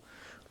cool.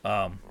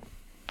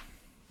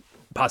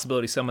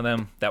 Possibility some of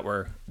them that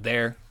were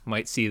there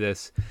might see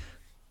this.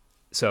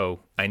 So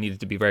I needed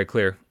to be very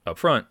clear up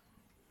front.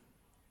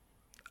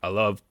 I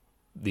love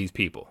these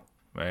people,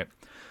 right?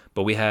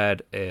 But we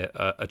had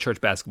a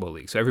church basketball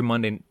league. So every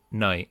Monday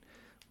night,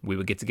 we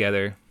would get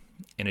together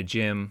in a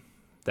gym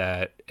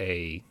that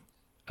a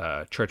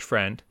church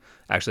friend,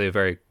 actually a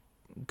very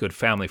good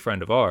family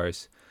friend of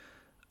ours,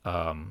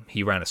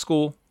 he ran a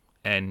school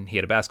and he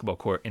had a basketball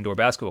court, indoor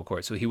basketball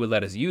court. So he would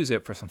let us use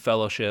it for some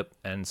fellowship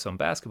and some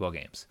basketball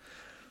games.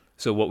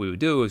 So what we would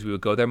do is we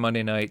would go there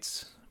Monday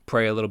nights,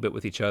 pray a little bit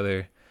with each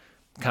other,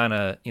 kind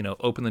of,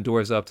 open the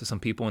doors up to some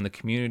people in the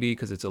community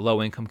because it's a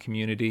low-income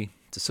community.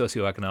 It's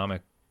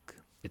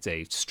it's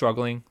a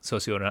struggling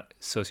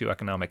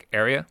socioeconomic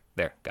area.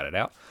 There, got it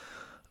out.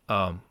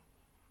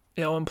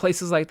 In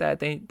places like that,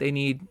 they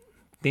need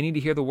to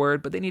hear the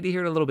word, but they need to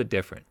hear it a little bit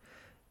different.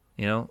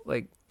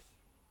 Like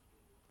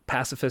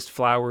pacifist,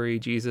 flowery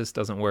Jesus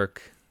doesn't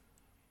work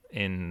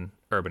in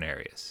urban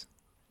areas.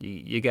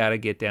 You got to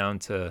get down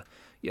to,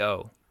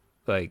 you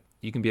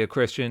can be a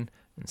Christian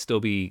and still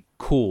be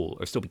cool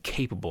or still be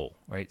capable,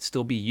 right?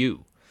 Still be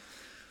you.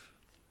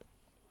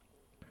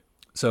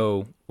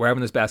 So we're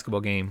having this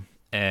basketball game,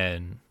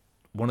 and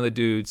one of the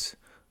dudes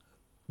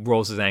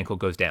rolls his ankle,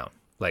 goes down,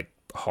 like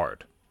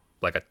hard,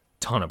 like a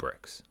ton of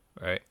bricks,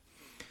 right?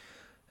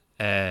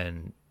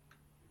 And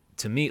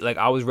to me, like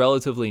I was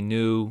relatively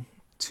new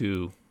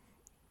to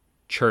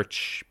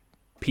church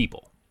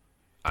people.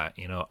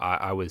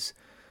 I was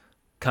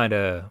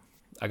I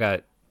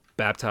got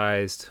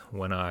baptized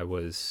when I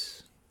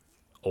was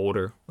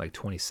older, like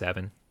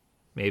 27,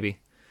 maybe.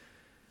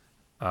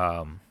 So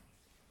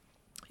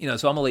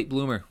I'm a late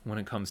bloomer when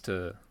it comes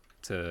to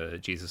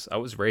Jesus. I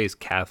was raised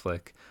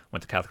Catholic,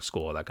 went to Catholic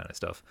school, all that kind of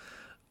stuff.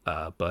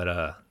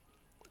 But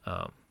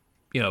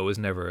it was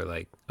never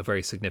like a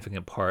very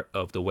significant part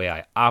of the way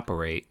I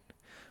operate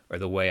or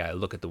the way I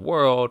look at the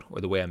world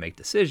or the way I make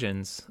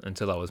decisions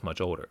until I was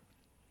much older.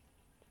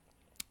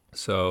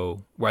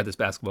 So we're at this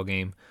basketball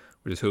game.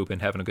 We're just hooping,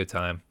 having a good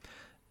time.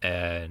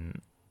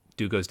 And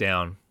dude goes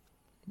down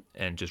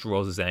and just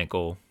rolls his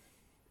ankle.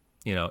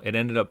 It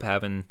ended up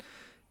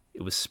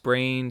it was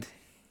sprained.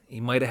 He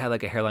might have had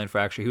like a hairline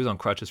fracture. He was on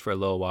crutches for a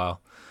little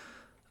while.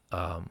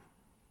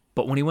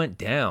 But when he went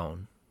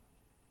down,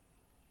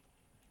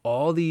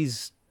 all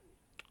these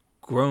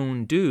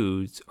grown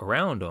dudes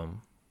around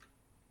him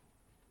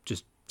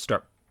just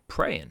start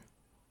praying.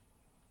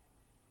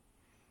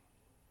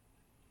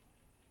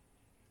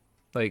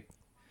 Like,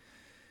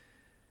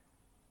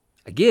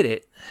 I get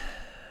it.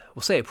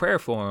 We'll say a prayer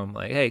for him.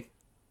 Like, hey,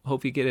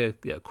 hope you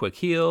get a quick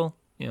heal.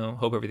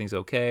 Hope everything's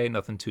okay.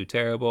 Nothing too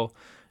terrible.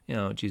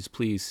 Jesus,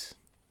 please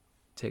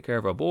take care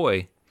of our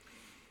boy.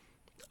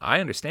 I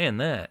understand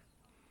that.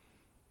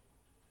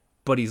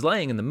 But he's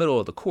laying in the middle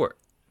of the court.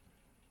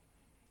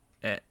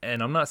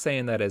 And I'm not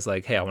saying that as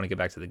like, hey, I want to get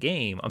back to the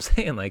game. I'm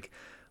saying like,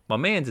 my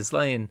man's just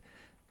laying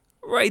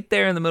right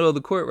there in the middle of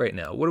the court right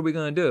now. What are we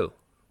going to do?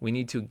 We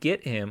need to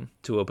get him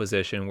to a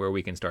position where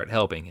we can start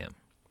helping him.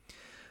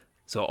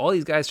 So all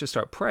these guys just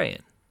start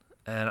praying.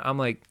 And I'm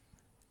like,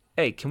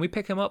 hey, can we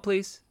pick him up,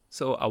 please?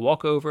 So I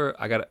walk over.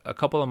 I got a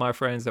couple of my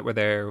friends that were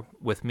there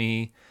with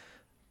me.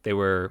 They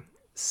were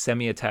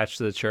semi-attached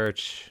to the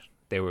church.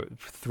 They were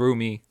through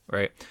me,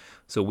 right?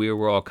 So we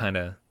were all kind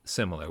of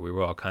similar. We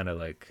were all kind of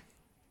like,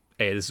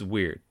 hey, this is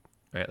weird,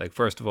 right? Like,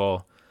 first of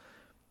all,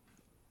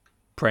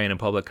 praying in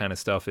public kind of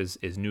stuff is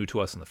new to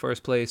us in the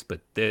first place,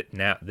 but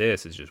now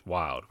this is just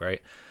wild,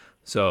 right?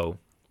 So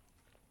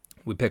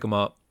we pick him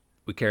up.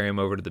 We carry him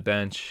over to the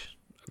bench,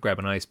 grab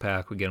an ice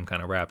pack. We get him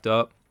kind of wrapped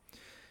up.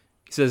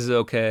 He says it's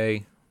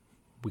okay.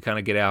 We kind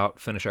of get out,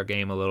 finish our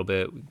game a little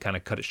bit. We kind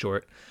of cut it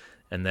short.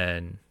 And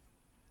then,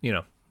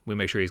 we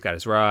make sure he's got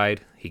his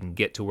ride. He can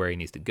get to where he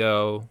needs to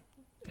go.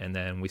 And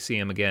then we see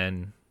him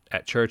again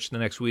at church the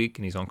next week,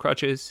 and he's on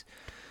crutches.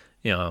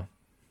 No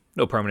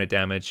permanent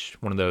damage.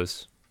 One of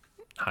those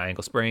high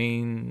ankle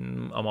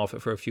sprain. I'm off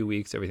it for a few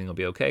weeks. Everything will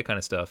be okay kind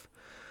of stuff.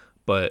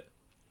 But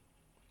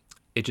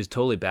it just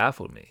totally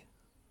baffled me.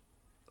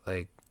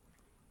 Like,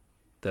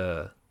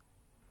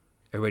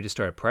 everybody just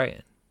started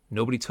praying.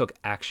 Nobody took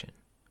action.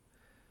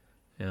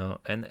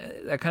 And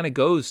that kind of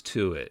goes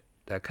to it.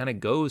 That kind of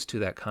goes to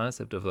that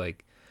concept of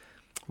like,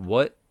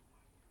 what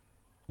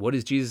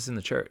is Jesus in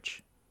the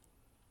church?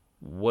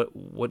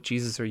 What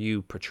Jesus are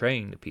you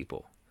portraying to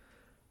people?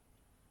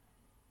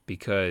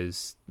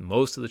 Because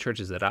most of the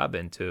churches that I've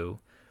been to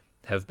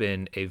have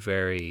been a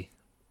very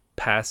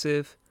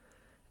passive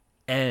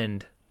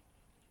and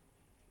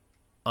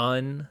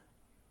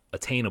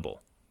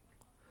unattainable.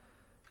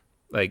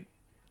 Like,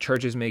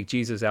 churches make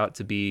Jesus out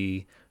to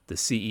be the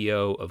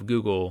CEO of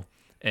Google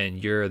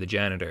and you're the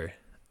janitor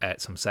at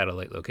some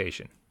satellite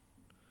location.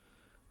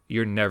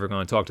 You're never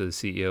going to talk to the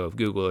CEO of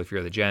Google if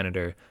you're the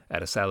janitor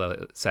at a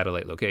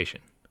satellite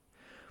location.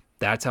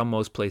 That's how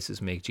most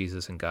places make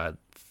Jesus and God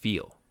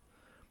feel.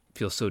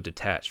 Feel so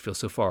detached, feel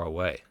so far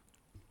away.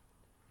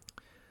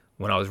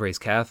 When I was raised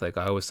Catholic,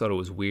 I always thought it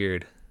was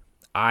weird.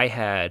 I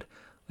had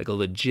like a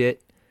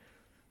legit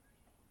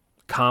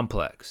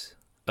complex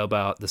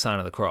about the sign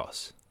of the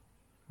cross,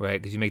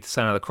 right? Because you make the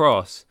sign of the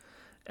cross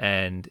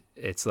and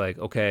it's like,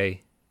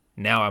 okay,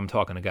 now I'm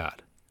talking to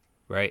God,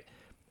 right?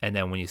 And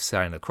then when you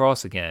sign the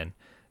cross again,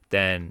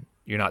 then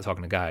you're not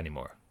talking to God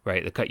anymore,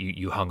 right?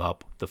 You hung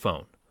up the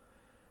phone.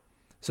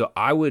 So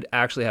I would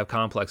actually have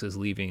complexes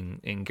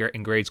leaving in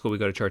grade school. We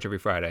go to church every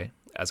Friday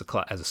as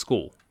a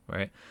school,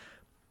 right?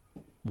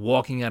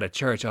 Walking out of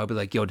church, I'll be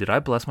like, yo, did I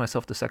bless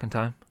myself the second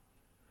time?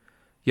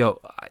 Yo,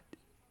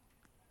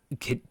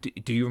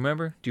 do you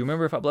remember? Do you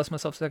remember if I blessed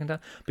myself the second time?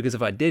 Because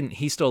if I didn't,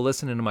 he's still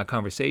listening to my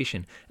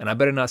conversation, and I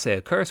better not say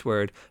a curse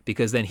word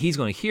because then he's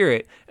going to hear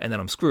it, and then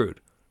I'm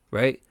screwed,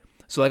 right?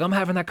 So like I'm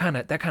having that kind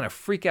of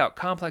freak out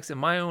complex in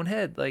my own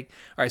head. Like,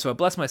 all right, so I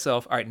bless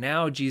myself. All right,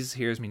 now Jesus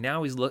hears me.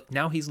 Now he's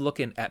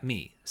looking at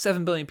me.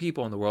 7 billion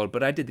people in the world,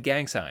 but I did the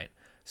gang sign,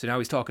 so now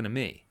he's talking to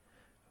me,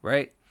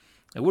 right?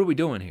 And what are we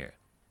doing here?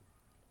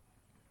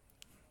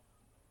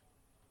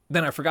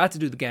 Then I forgot to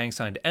do the gang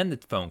sign to end the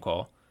phone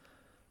call.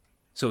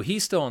 So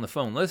he's still on the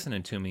phone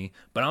listening to me,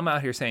 but I'm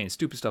out here saying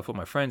stupid stuff with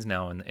my friends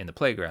now in the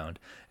playground,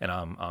 and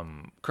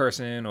I'm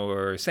cursing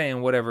or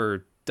saying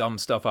whatever dumb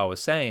stuff I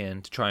was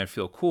saying to try and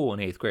feel cool in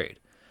 8th grade.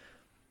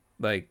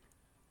 Like,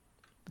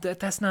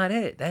 that's not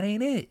it. That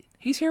ain't it.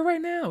 He's here right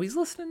now. He's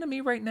listening to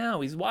me right now.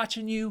 He's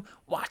watching you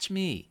watch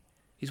me.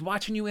 He's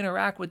watching you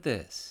interact with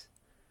this.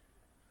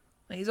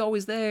 Like, he's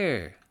always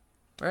there,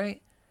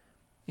 right?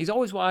 He's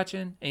always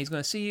watching, and he's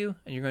going to see you,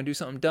 and you're going to do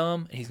something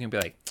dumb, and he's going to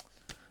be like,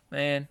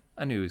 man,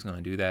 I knew he was going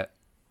to do that.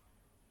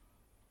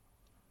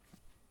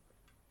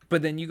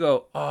 But then you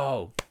go,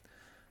 oh,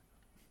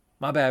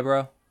 my bad,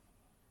 bro.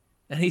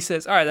 And he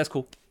says, all right, that's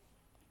cool.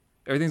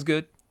 Everything's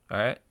good. All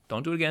right,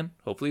 don't do it again.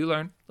 Hopefully you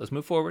learn. Let's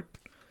move forward.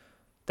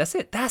 That's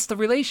it. That's the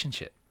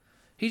relationship.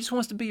 He just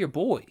wants to be your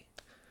boy,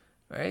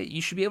 right?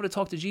 You should be able to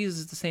talk to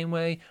Jesus the same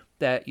way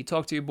that you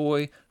talk to your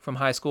boy from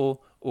high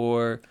school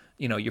or,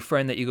 your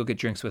friend that you go get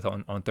drinks with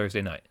on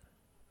Thursday night.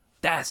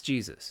 That's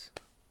Jesus.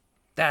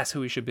 That's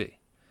who he should be.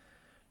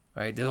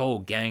 Right, the whole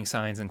gang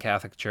signs in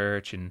Catholic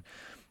Church, and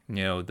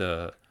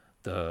the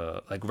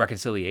the like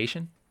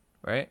reconciliation,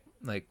 right?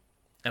 Like,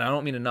 and I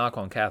don't mean to knock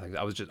on Catholics.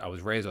 I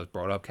was raised, I was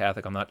brought up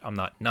Catholic. I'm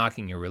not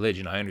knocking your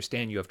religion. I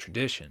understand you have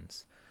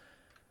traditions,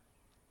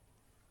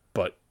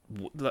 but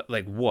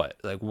like what?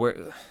 Like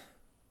where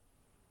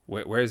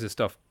does this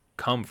stuff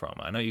come from?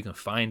 I know you can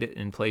find it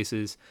in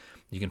places.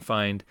 You can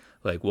find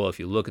like, well, if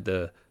you look at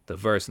the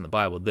verse in the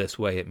Bible this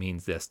way, it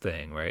means this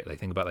thing, right? Like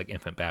think about like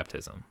infant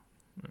baptism.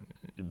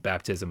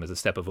 Baptism is a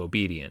step of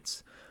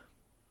obedience.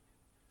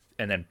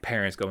 And then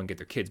parents go and get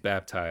their kids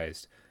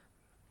baptized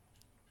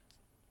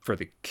for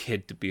the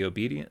kid to be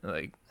obedient.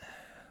 Like,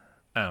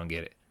 I don't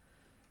get it,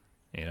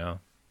 you know?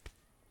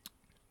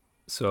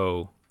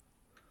 So,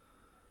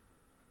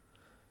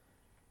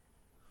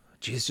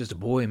 Jesus just a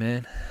boy,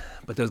 man.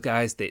 But those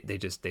guys, they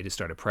just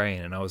started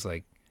praying, and I was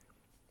like,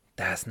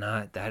 that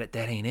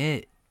ain't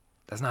it.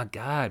 That's not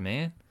God,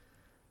 man.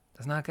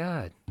 That's not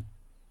God.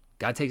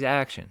 God takes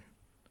action.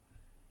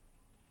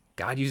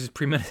 God uses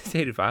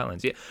premeditated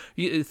violence. Yeah,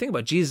 you think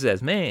about Jesus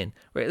as man,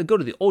 right? Go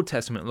to the Old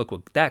Testament and look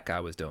what that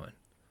guy was doing.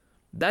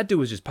 That dude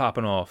was just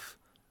popping off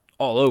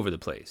all over the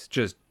place.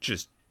 Just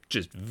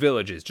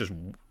villages. Just,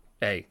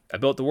 hey, I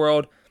built the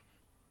world.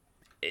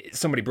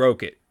 Somebody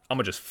broke it. I'm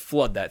gonna just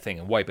flood that thing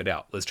and wipe it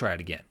out. Let's try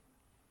it again.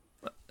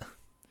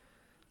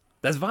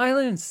 That's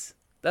violence.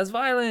 That's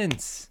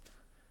violence.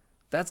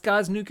 That's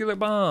God's nuclear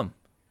bomb.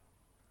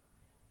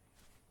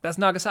 That's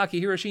Nagasaki,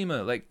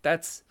 Hiroshima. Like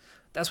that's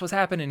what's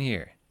happening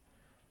here.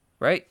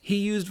 Right? He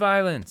used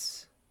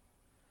violence.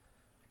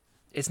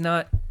 It's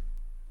not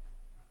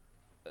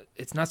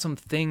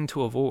something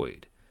to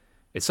avoid.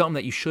 It's something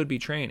that you should be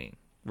training,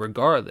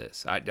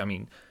 regardless. I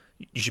mean,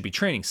 you should be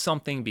training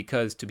something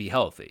because to be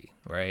healthy,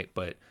 right?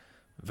 But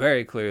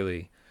very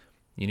clearly,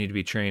 you need to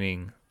be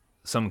training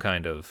some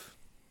kind of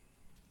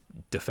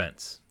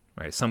defense,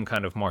 right? Some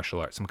kind of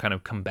martial art, some kind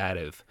of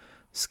combative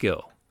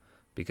skill,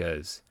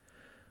 because,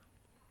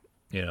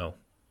 you know,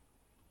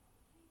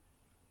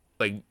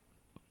 like,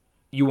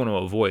 you want to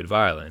avoid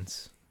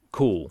violence,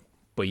 cool,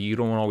 but you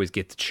don't always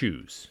get to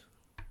choose.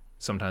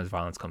 Sometimes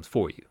violence comes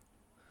for you.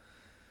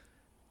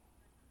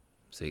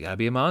 So you gotta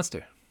be a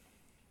monster.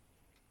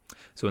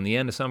 So in the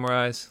end, to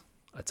summarize,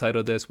 I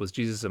titled this, Was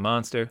Jesus a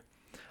Monster?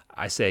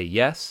 I say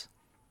yes,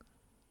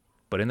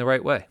 but in the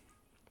right way,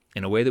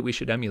 in a way that we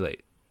should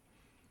emulate.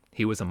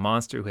 He was a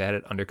monster who had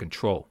it under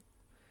control.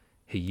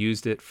 He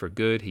used it for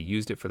good. He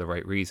used it for the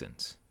right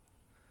reasons.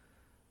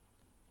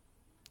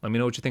 Let me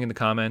know what you think in the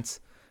comments.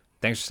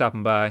 Thanks for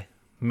stopping by.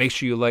 Make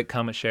sure you like,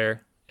 comment,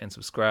 share, and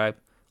subscribe.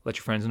 Let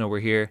your friends know we're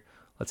here.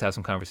 Let's have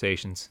some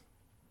conversations.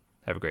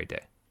 Have a great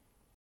day.